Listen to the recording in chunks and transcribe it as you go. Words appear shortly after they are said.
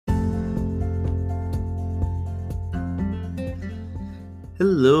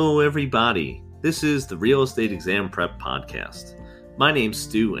Hello, everybody. This is the Real Estate Exam Prep Podcast. My name's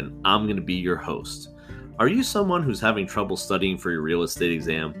Stu, and I'm going to be your host. Are you someone who's having trouble studying for your real estate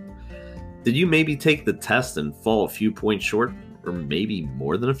exam? Did you maybe take the test and fall a few points short, or maybe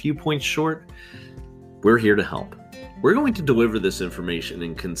more than a few points short? We're here to help. We're going to deliver this information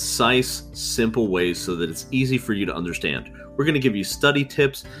in concise, simple ways so that it's easy for you to understand. We're going to give you study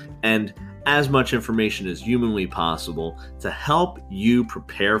tips and as much information as humanly possible to help you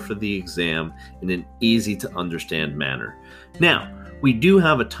prepare for the exam in an easy to understand manner. Now, we do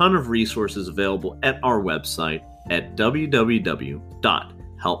have a ton of resources available at our website at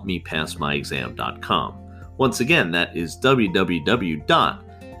www.helpmepassmyexam.com. Once again, that is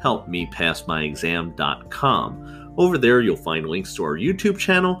www.helpmepassmyexam.com. Over there, you'll find links to our YouTube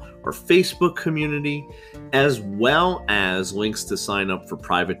channel, our Facebook community, as well as links to sign up for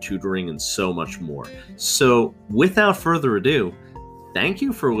private tutoring and so much more. So without further ado, thank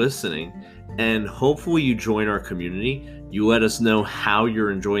you for listening, and hopefully you join our community. You let us know how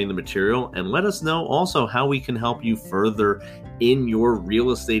you're enjoying the material, and let us know also how we can help you further in your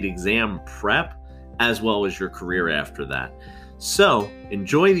real estate exam prep, as well as your career after that. So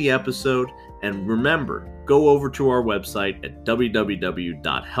enjoy the episode, and remember, go over to our website at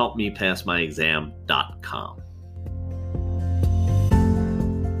www.helpmepassmyexam.com.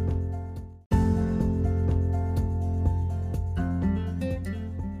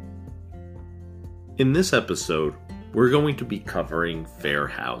 In this episode, we're going to be covering fair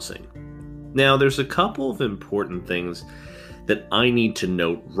housing. Now, there's a couple of important things that I need to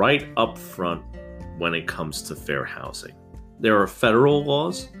note right up front when it comes to fair housing. There are federal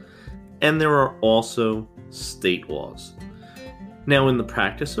laws, and there are also state laws. Now, in the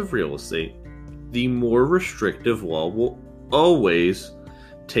practice of real estate, the more restrictive law will always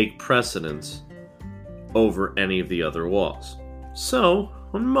take precedence over any of the other laws. So,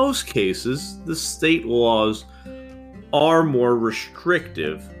 in most cases, the state laws are more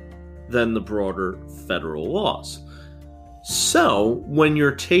restrictive than the broader federal laws. So, when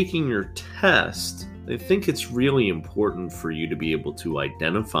you're taking your test, I think it's really important for you to be able to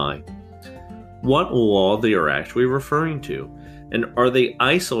identify what law they are actually referring to. And are they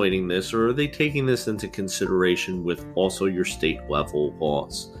isolating this, or are they taking this into consideration with also your state level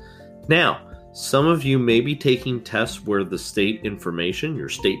laws? Now, some of you may be taking tests where the state information, your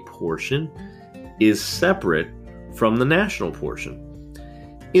state portion, is separate from the national portion.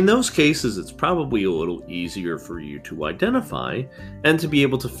 In those cases, it's probably a little easier for you to identify and to be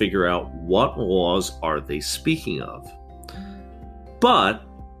able to figure out what laws are they speaking of. But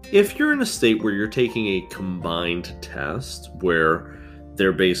if you're in a state where you're taking a combined test where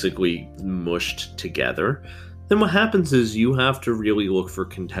they're basically mushed together, then what happens is you have to really look for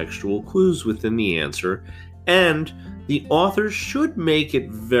contextual clues within the answer, and the authors should make it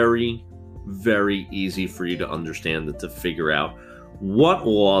very, very easy for you to understand and to figure out what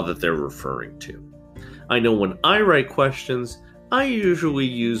law that they're referring to. I know when I write questions, I usually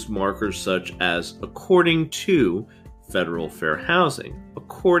use markers such as according to federal fair housing,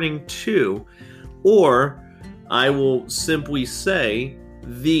 according to, or I will simply say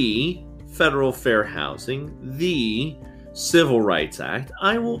the federal fair housing, the Civil Rights Act.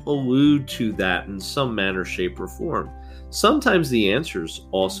 I will allude to that in some manner, shape, or form. Sometimes the answers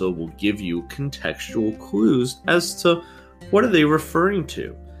also will give you contextual clues as to what are they referring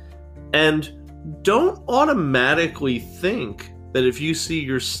to. And don't automatically think that if you see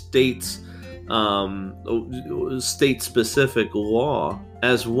your state's state-specific law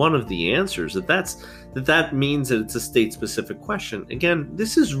as one of the answers, that means that it's a state-specific question. Again,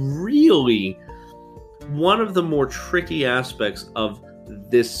 this is really one of the more tricky aspects of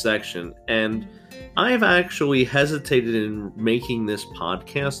this section, and I've actually hesitated in making this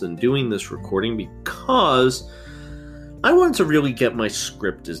podcast and doing this recording because I wanted to really get my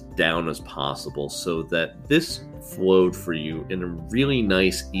script as down as possible so that this flowed for you in a really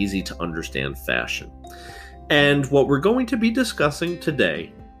nice, easy to understand fashion. And what we're going to be discussing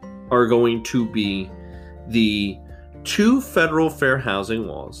today are going to be the two federal fair housing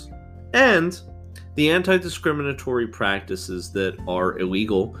laws and the anti-discriminatory practices that are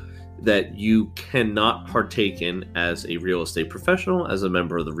illegal that you cannot partake in as a real estate professional, as a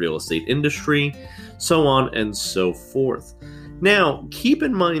member of the real estate industry, so on and so forth. Now, keep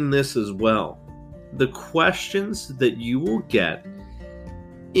in mind this as well. The questions that you will get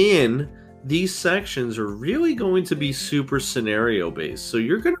in these sections are really going to be super scenario based. So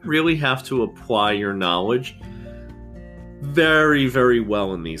you're going to really have to apply your knowledge very, very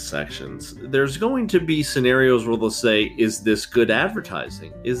well in these sections. There's going to be scenarios where they'll say, is this good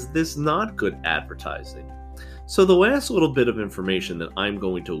advertising? Is this not good advertising? So the last little bit of information that I'm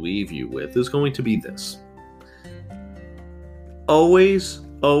going to leave you with is going to be this. Always,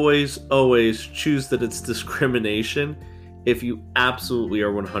 always, always choose that it's discrimination if you absolutely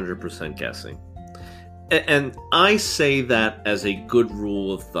are 100% guessing. And I say that as a good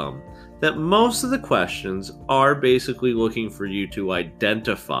rule of thumb, that most of the questions are basically looking for you to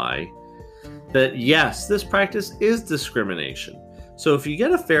identify that, yes, this practice is discrimination. So if you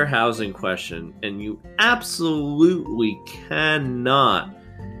get a fair housing question and you absolutely cannot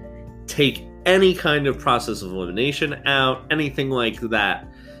take any kind of process of elimination out, anything like that,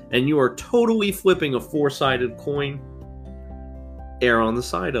 and you are totally flipping a four-sided coin, err on the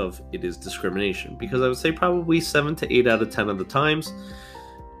side of it is discrimination. Because I would say probably 7 to 8 out of 10 of the times,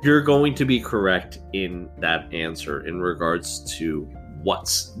 you're going to be correct in that answer in regards to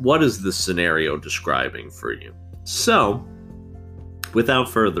what is the scenario describing for you. So, without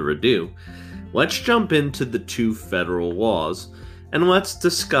further ado, let's jump into the 2 federal laws and let's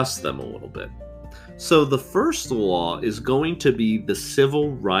discuss them a little bit. So the first law is going to be the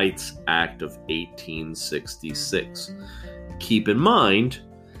Civil Rights Act of 1866. Keep in mind,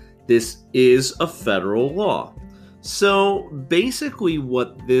 this is a federal law. So basically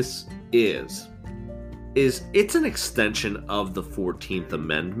what this is it's an extension of the 14th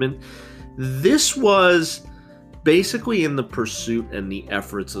Amendment. This was basically in the pursuit and the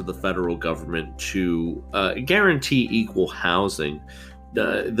efforts of the federal government to guarantee equal housing,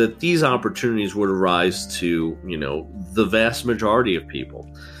 that these opportunities would arise to, the vast majority of people.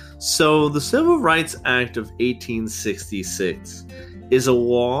 So the Civil Rights Act of 1866 is a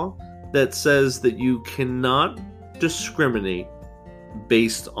law that says that you cannot discriminate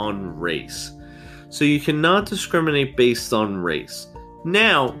based on race. So you cannot discriminate based on race.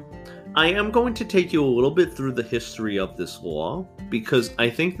 Now, I am going to take you a little bit through the history of this law because I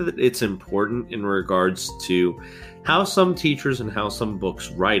think that it's important in regards to how some teachers and how some books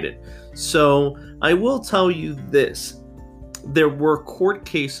write it. So I will tell you this. There were court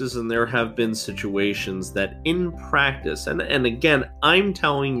cases and there have been situations that in practice, and again, I'm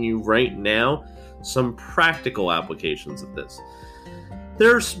telling you right now, some practical applications of this.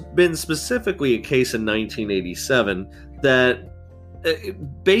 There's been specifically a case in 1987 that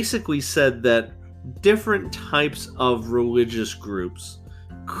basically said that different types of religious groups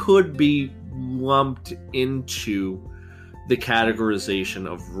could be lumped into the categorization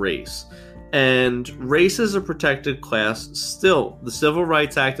of race. And race is a protected class still. The Civil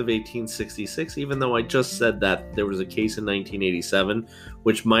Rights Act of 1866, even though I just said that there was a case in 1987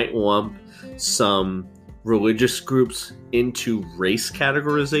 which might lump some religious groups into race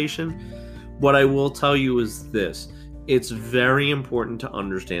categorization, what I will tell you is this. It's very important to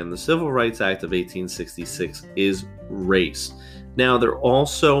understand the Civil Rights Act of 1866 is race. Now, there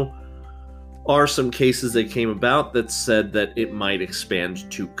also are some cases that came about that said that it might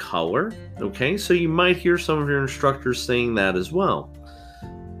expand to color. Okay, so you might hear some of your instructors saying that as well.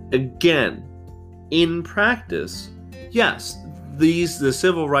 Again, in practice, yes, the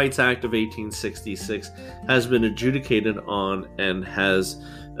Civil Rights Act of 1866 has been adjudicated on and has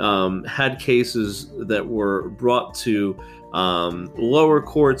had cases that were brought to lower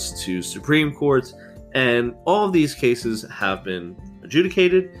courts, to Supreme Courts, and all of these cases have been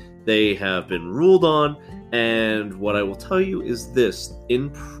adjudicated. They have been ruled on, and what I will tell you is this.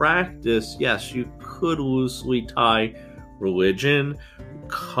 In practice, yes, you could loosely tie religion,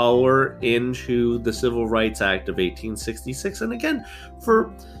 color into the Civil Rights Act of 1866. And again,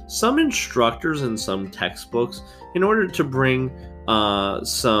 for some instructors and some textbooks, in order to bring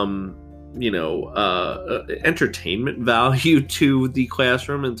some entertainment value to the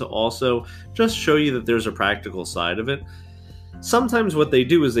classroom and to also just show you that there's a practical side of it, sometimes what they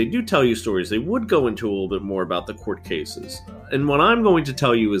do is they do tell you stories. They would go into a little bit more about the court cases. And what I'm going to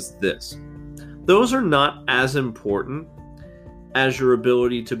tell you is this. Those are not as important as your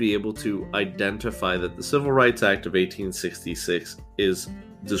ability to be able to identify that the Civil Rights Act of 1866 is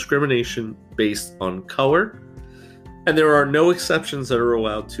discrimination based on color, and there are no exceptions that are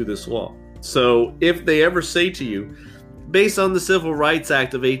allowed to this law. So if they ever say to you, based on the Civil Rights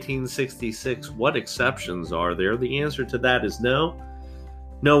Act of 1866, what exceptions are there? The answer to that is no.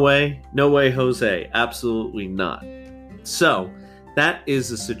 No way, Jose. Absolutely not. So that is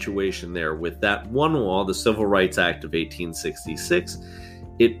the situation there with that one law, the Civil Rights Act of 1866.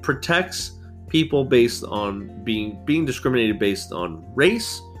 It protects people based on being discriminated based on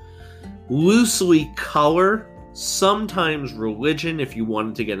race, loosely color, sometimes religion if you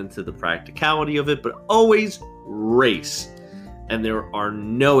wanted to get into the practicality of it, but always race. And there are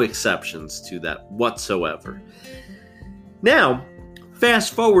no exceptions to that whatsoever. Now,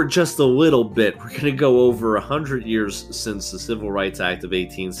 Fast forward just a little bit, we're going to go over 100 years since the Civil Rights Act of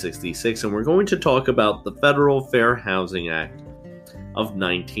 1866, and we're going to talk about the Federal Fair Housing Act of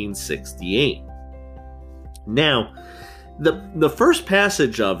 1968. Now, the first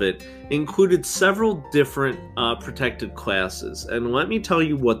passage of it included several different protected classes, and let me tell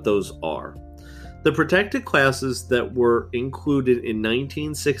you what those are. The protected classes that were included in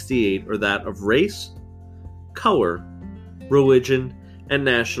 1968 are that of race, color, religion, and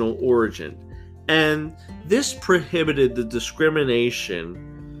national origin. And this prohibited the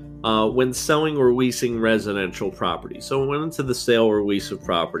discrimination when selling or leasing residential property. So it went into the sale or lease of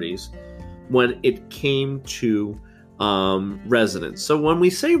properties when it came to residents. So when we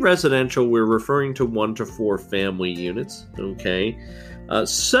say residential, we're referring to 1 to 4 family units. Okay,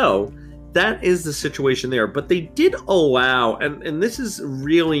 so that is the situation there. But they did allow, and this is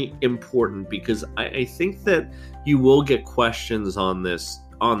really important because I think that you will get questions on this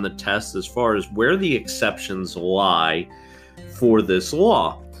on the test as far as where the exceptions lie for this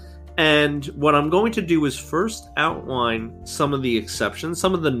law. And what I'm going to do is first outline some of the exceptions,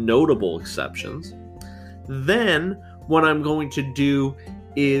 some of the notable exceptions. Then what I'm going to do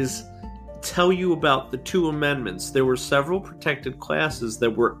is tell you about the 2 amendments. There were several protected classes that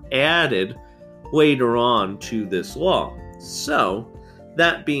were added later on to this law. So,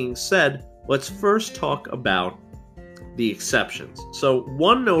 that being said, let's first talk about the exceptions. So,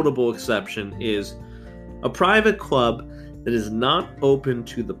 one notable exception is a private club that is not open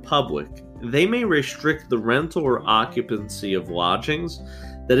to the public. They may restrict the rental or occupancy of lodgings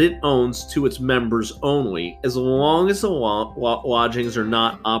that it owns to its members only, as long as the lodgings are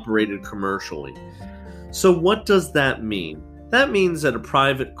not operated commercially. So what does that mean? That means that a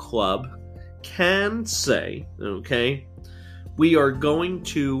private club can say, okay, we are going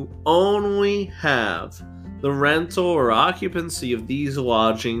to only have the rental or occupancy of these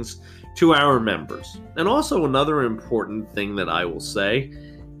lodgings to our members. And also another important thing that I will say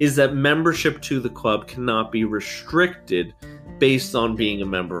is that membership to the club cannot be restricted based on being a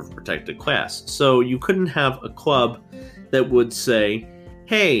member of a protected class. So you couldn't have a club that would say,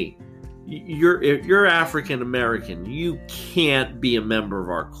 hey, you're African American, you can't be a member of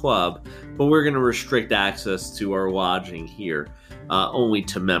our club, but we're going to restrict access to our lodging here only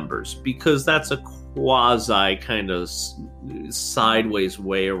to members, because that's a quasi kind of sideways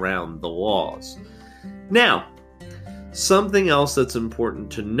way around the laws. Now, something else that's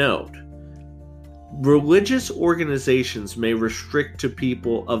important to note. Religious organizations may restrict to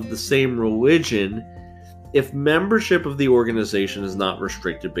people of the same religion if membership of the organization is not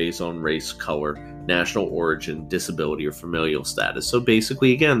restricted based on race, color, national origin, disability, or familial status. So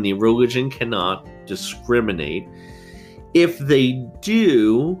basically, again, the religion cannot discriminate. If they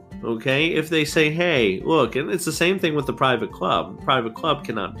do, okay, if they say, hey, look, and it's the same thing with the private club. The private club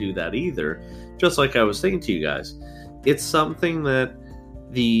cannot do that either. Just like I was saying to you guys, it's something that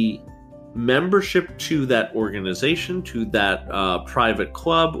the membership to that organization, to that private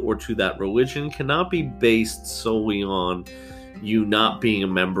club, or to that religion cannot be based solely on you not being a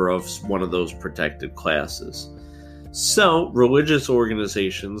member of one of those protected classes. So religious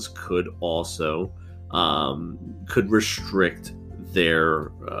organizations could also could restrict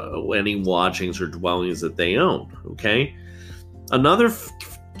their any lodgings or dwellings that they own. Okay, another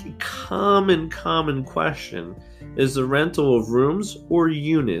common question is the rental of rooms or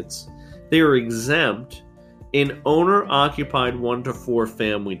units. They are exempt in owner-occupied 1 to 4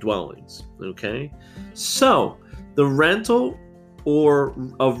 family dwellings. Okay, so the rental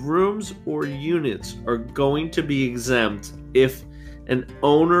of rooms or units are going to be exempt if an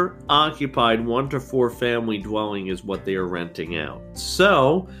owner-occupied 1 to 4 family dwelling is what they are renting out.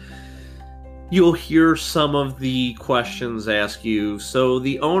 So you'll hear some of the questions ask you, so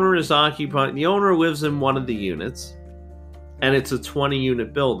the owner lives in one of the units, and it's a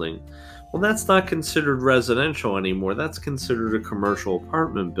 20-unit building. Well, that's not considered residential anymore. That's considered a commercial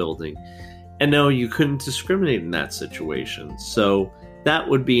apartment building. And no, you couldn't discriminate in that situation. So that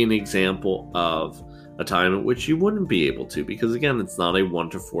would be an example of a time at which you wouldn't be able to, because again, it's not a 1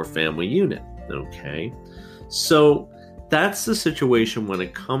 to 4 family unit. Okay, so that's the situation when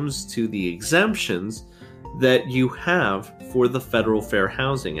it comes to the exemptions that you have for the Federal Fair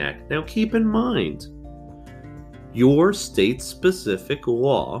Housing Act. Now, keep in mind, your state-specific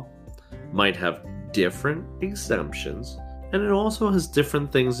law might have different exemptions, and it also has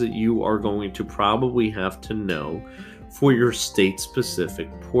different things that you are going to probably have to know for your state-specific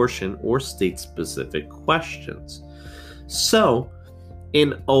portion or state-specific questions. So,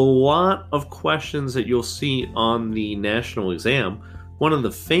 in a lot of questions that you'll see on the national exam, one of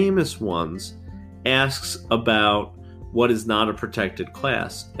the famous ones asks about what is not a protected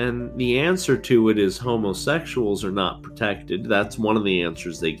class? And the answer to it is homosexuals are not protected. That's one of the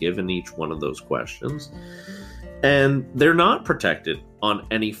answers they give in each one of those questions. And they're not protected on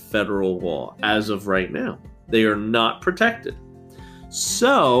any federal law as of right now. They are not protected.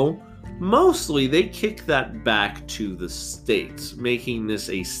 So, mostly they kick that back to the states, making this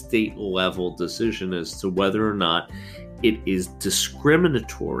a state-level decision as to whether or not it is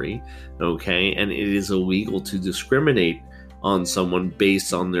discriminatory, okay, and it is illegal to discriminate on someone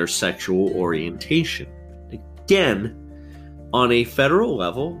based on their sexual orientation. Again, on a federal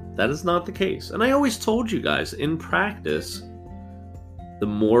level, that is not the case. And I always told you guys, in practice, the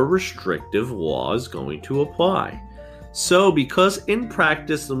more restrictive law is going to apply. So, because in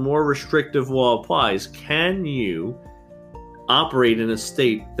practice the more restrictive law applies, can you operate in a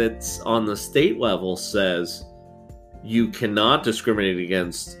state that's on the state level says you cannot discriminate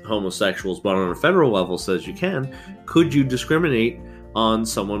against homosexuals, but on a federal level says you can? Could you discriminate on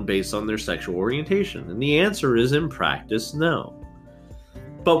someone based on their sexual orientation? And the answer is, in practice, no.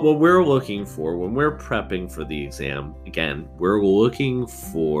 But what we're looking for when we're prepping for the exam, again, we're looking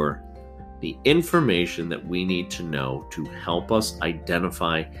for the information that we need to know to help us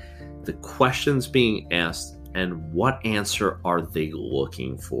identify the questions being asked and what answer are they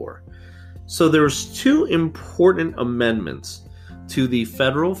looking for. So there's two important amendments to the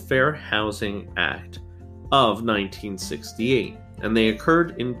Federal Fair Housing Act of 1968, and they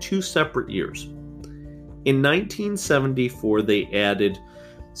occurred in two separate years. In 1974, they added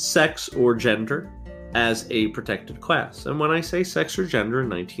sex or gender as a protected class. And when I say sex or gender in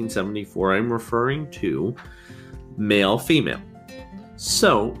 1974, I'm referring to male-female.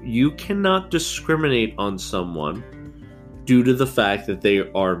 So you cannot discriminate on someone due to the fact that they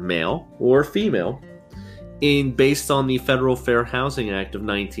are male or female based on the Federal Fair Housing Act of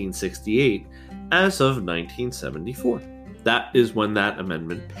 1968 as of 1974. That is when that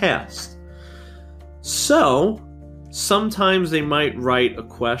amendment passed. So sometimes they might write a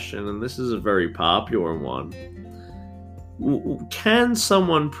question, and this is a very popular one. Can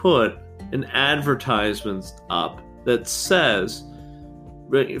someone put an advertisement up that says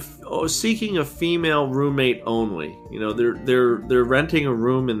seeking a female roommate only? You know, they're renting a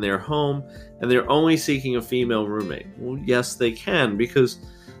room in their home and they're only seeking a female roommate. Well, yes, they can, because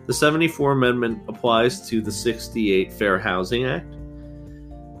the 74 Amendment applies to the 68 Fair Housing Act.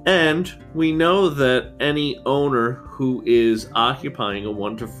 And we know that any owner who is occupying a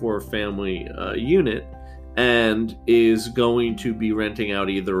 1 to 4 family unit and is going to be renting out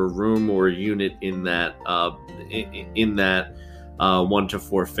either a room or a unit in that 1 to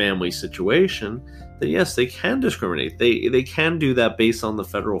 4 family situation, that yes, they can discriminate. They can do that based on the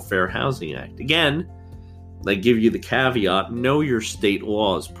Federal Fair Housing Act. Again, I give you the caveat, know your state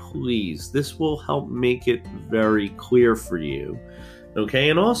laws, please. This will help make it very clear for you. Okay,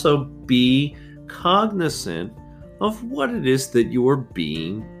 and also be cognizant of what it is that you are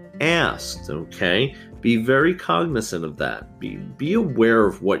being asked, okay? Be very cognizant of that. Be aware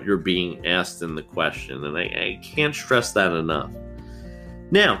of what you're being asked in the question, and I can't stress that enough.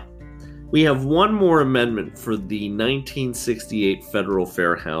 Now, we have one more amendment for the 1968 Federal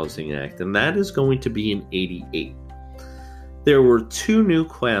Fair Housing Act, and that is going to be in 88. There were two new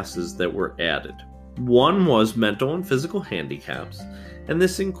classes that were added. One was mental and physical handicaps, and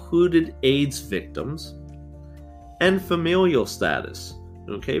this included AIDS victims and familial status.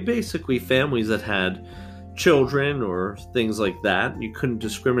 Okay, basically families that had children or things like that. You couldn't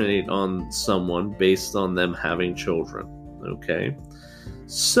discriminate on someone based on them having children. Okay,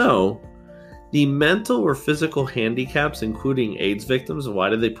 so the mental or physical handicaps, including AIDS victims, why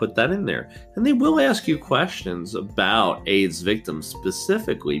did they put that in there? And they will ask you questions about AIDS victims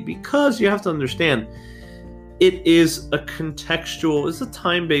specifically, because you have to understand it is a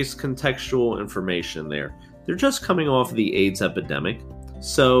time-based contextual information there. They're just coming off the AIDS epidemic.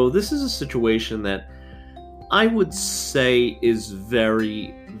 So this is a situation that I would say is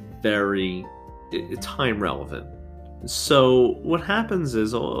very, very time relevant. So what happens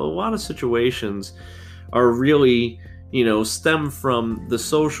is a lot of situations are really, stem from the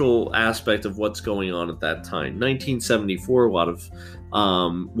social aspect of what's going on at that time. 1974, a lot of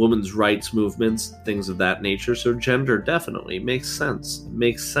women's rights movements, things of that nature. So gender definitely makes sense.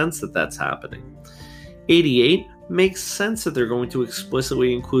 Makes sense that that's happening. 88 makes sense that they're going to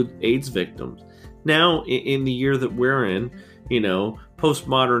explicitly include AIDS victims. Now, in the year that we're in,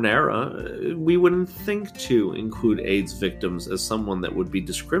 postmodern era, we wouldn't think to include AIDS victims as someone that would be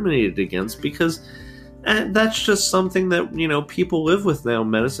discriminated against, because that's just something that, people live with now.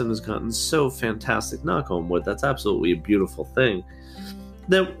 Medicine has gotten so fantastic, knock on wood, that's absolutely a beautiful thing.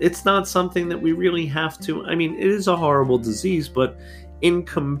 that it's not something that we really have to. I mean, it is a horrible disease, but in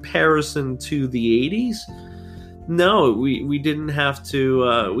comparison to the 80s, no, we didn't have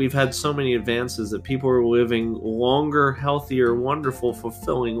to. We've had so many advances that people are living longer, healthier, wonderful,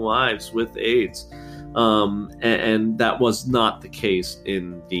 fulfilling lives with AIDS. And that was not the case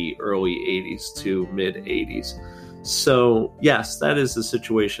in the early 80s to mid 80s. So, yes, that is the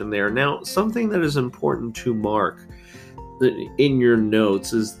situation there. Now, something that is important to mark in your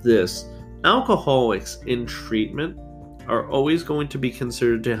notes is this: alcoholics in treatment are always going to be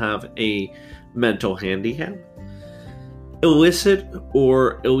considered to have a mental handicap. Illicit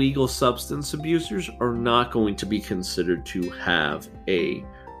or illegal substance abusers are not going to be considered to have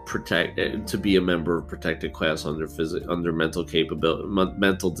to be a member of protected class under mental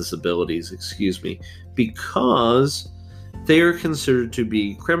disabilities, because they are considered to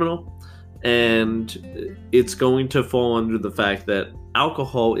be criminal, and it's going to fall under the fact that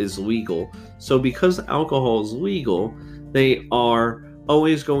alcohol is legal. So because alcohol is legal, they are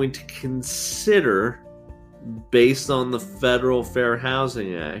always going to consider, based on the Federal Fair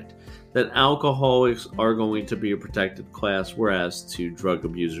Housing Act, that alcoholics are going to be a protected class, whereas to drug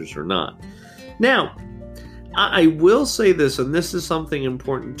abusers are not. Now, I will say this, and this is something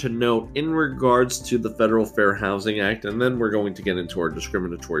important to note in regards to the Federal Fair Housing Act, and then we're going to get into our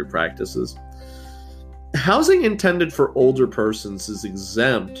discriminatory practices. Housing intended for older persons is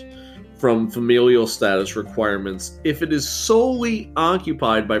exempt from familial status requirements if it is solely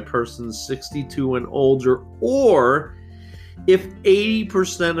occupied by persons 62 and older, or if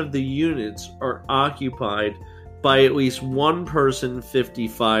 80% of the units are occupied by at least one person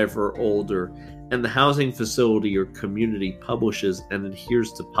 55 or older, and the housing facility or community publishes and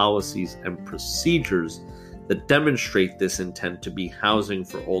adheres to policies and procedures that demonstrate this intent to be housing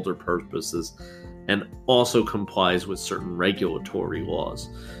for older purposes, and also complies with certain regulatory laws.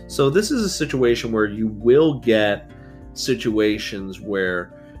 So this is a situation where you will get situations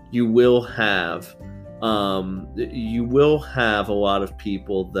where you will have a lot of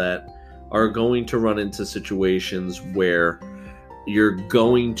people that are going to run into situations where you're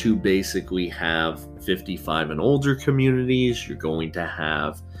going to basically have 55 and older communities. You're going to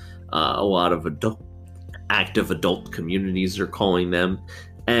have a lot of active adult communities, they're calling them.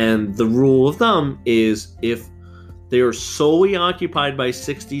 And the rule of thumb is if they are solely occupied by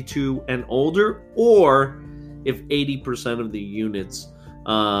 62 and older, or if 80% of the units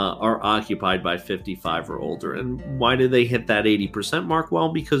are occupied by 55 or older. And why do they hit that 80% mark?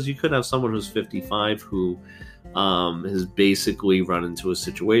 Well, because you could have someone who's 55 who has basically run into a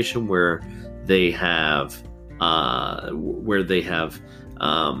situation where they have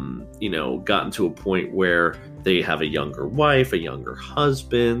gotten to a point where they have a younger wife, a younger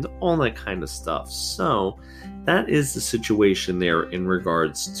husband, all that kind of stuff. So that is the situation there in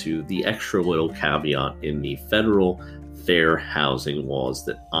regards to the extra little caveat in the federal fair housing laws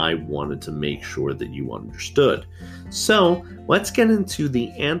that I wanted to make sure that you understood. So let's get into the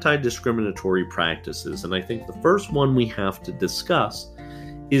anti-discriminatory practices. And I think the first one we have to discuss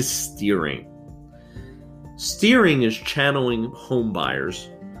is steering. Steering is channeling home buyers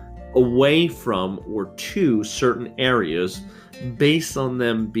away from or to certain areas based on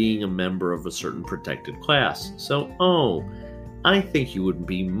them being a member of a certain protected class. So, I think you would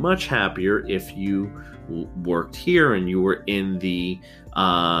be much happier if you worked here and you were in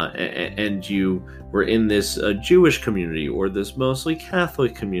this Jewish community or this mostly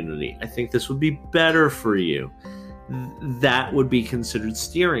Catholic community. I think this would be better for you. That would be considered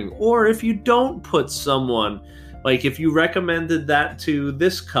steering. Or if you don't put someone, like if you recommended that to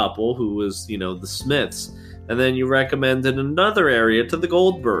this couple who was, the Smiths, and then you recommended another area to the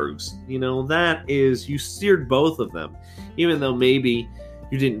Goldbergs, that is, you steered both of them, even though maybe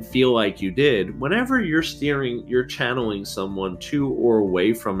you didn't feel like you did. Whenever you're steering, you're channeling someone to or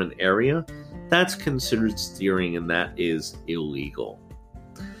away from an area, that's considered steering, and that is illegal.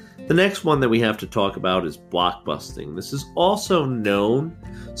 The next one that we have to talk about is blockbusting. This is also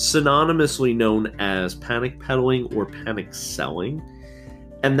synonymously known as panic peddling or panic selling.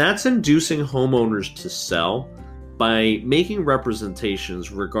 And that's inducing homeowners to sell by making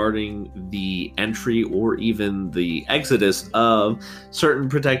representations regarding the entry or even the exodus of certain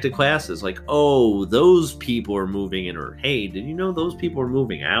protected classes. Like, those people are moving in, or hey, did you know those people are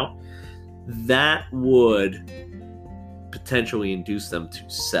moving out? That would potentially induce them to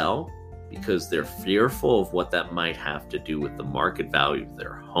sell because they're fearful of what that might have to do with the market value of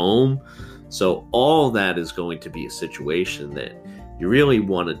their home. So all that is going to be a situation that you really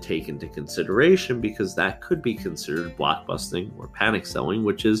want to take into consideration, because that could be considered blockbusting or panic selling,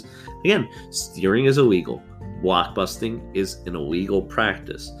 which is, again, steering is illegal. Blockbusting is an illegal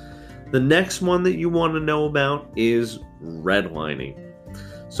practice. The next one that you want to know about is redlining.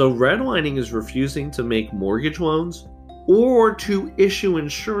 So redlining is refusing to make mortgage loans or to issue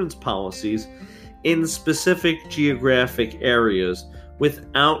insurance policies in specific geographic areas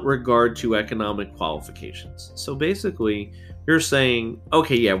without regard to economic qualifications. So basically, you're saying,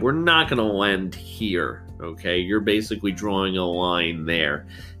 okay, yeah, we're not going to lend here, okay? You're basically drawing a line there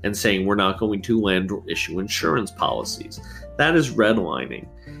and saying we're not going to lend or issue insurance policies. That is redlining.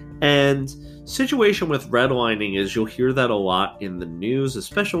 And situation with redlining is you'll hear that a lot in the news,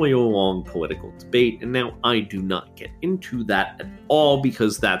 especially along political debate. And now I do not get into that at all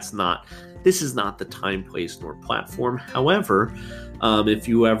because this is not the time, place, nor platform. However, if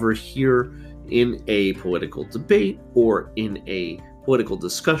you ever hear in a political debate or in a political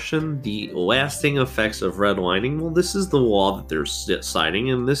discussion the lasting effects of redlining, well, this is the law that they're citing,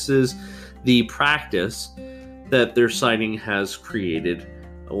 and this is the practice that they're citing has created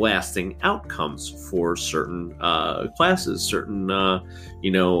lasting outcomes for certain classes, certain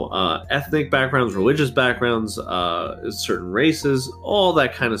ethnic backgrounds, religious backgrounds, certain races, all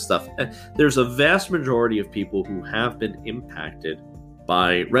that kind of stuff. There's a vast majority of people who have been impacted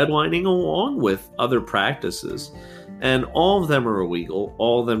by redlining along with other practices, and all of them are illegal.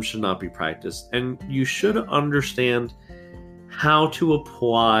 All of them should not be practiced, and you should understand how to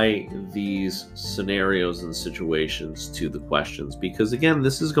apply these scenarios and situations to the questions, because again,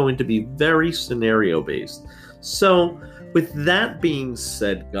 this is going to be very scenario based. So with that being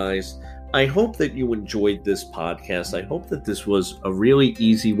said, guys, I hope that you enjoyed this podcast. I hope that this was a really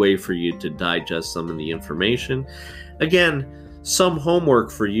easy way for you to digest some of the information. Again, some homework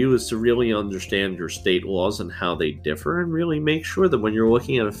for you is to really understand your state laws and how they differ, and really make sure that when you're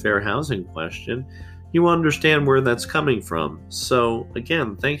looking at a fair housing question, you understand where that's coming from. So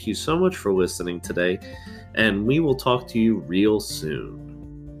again, thank you so much for listening today, and we will talk to you real soon.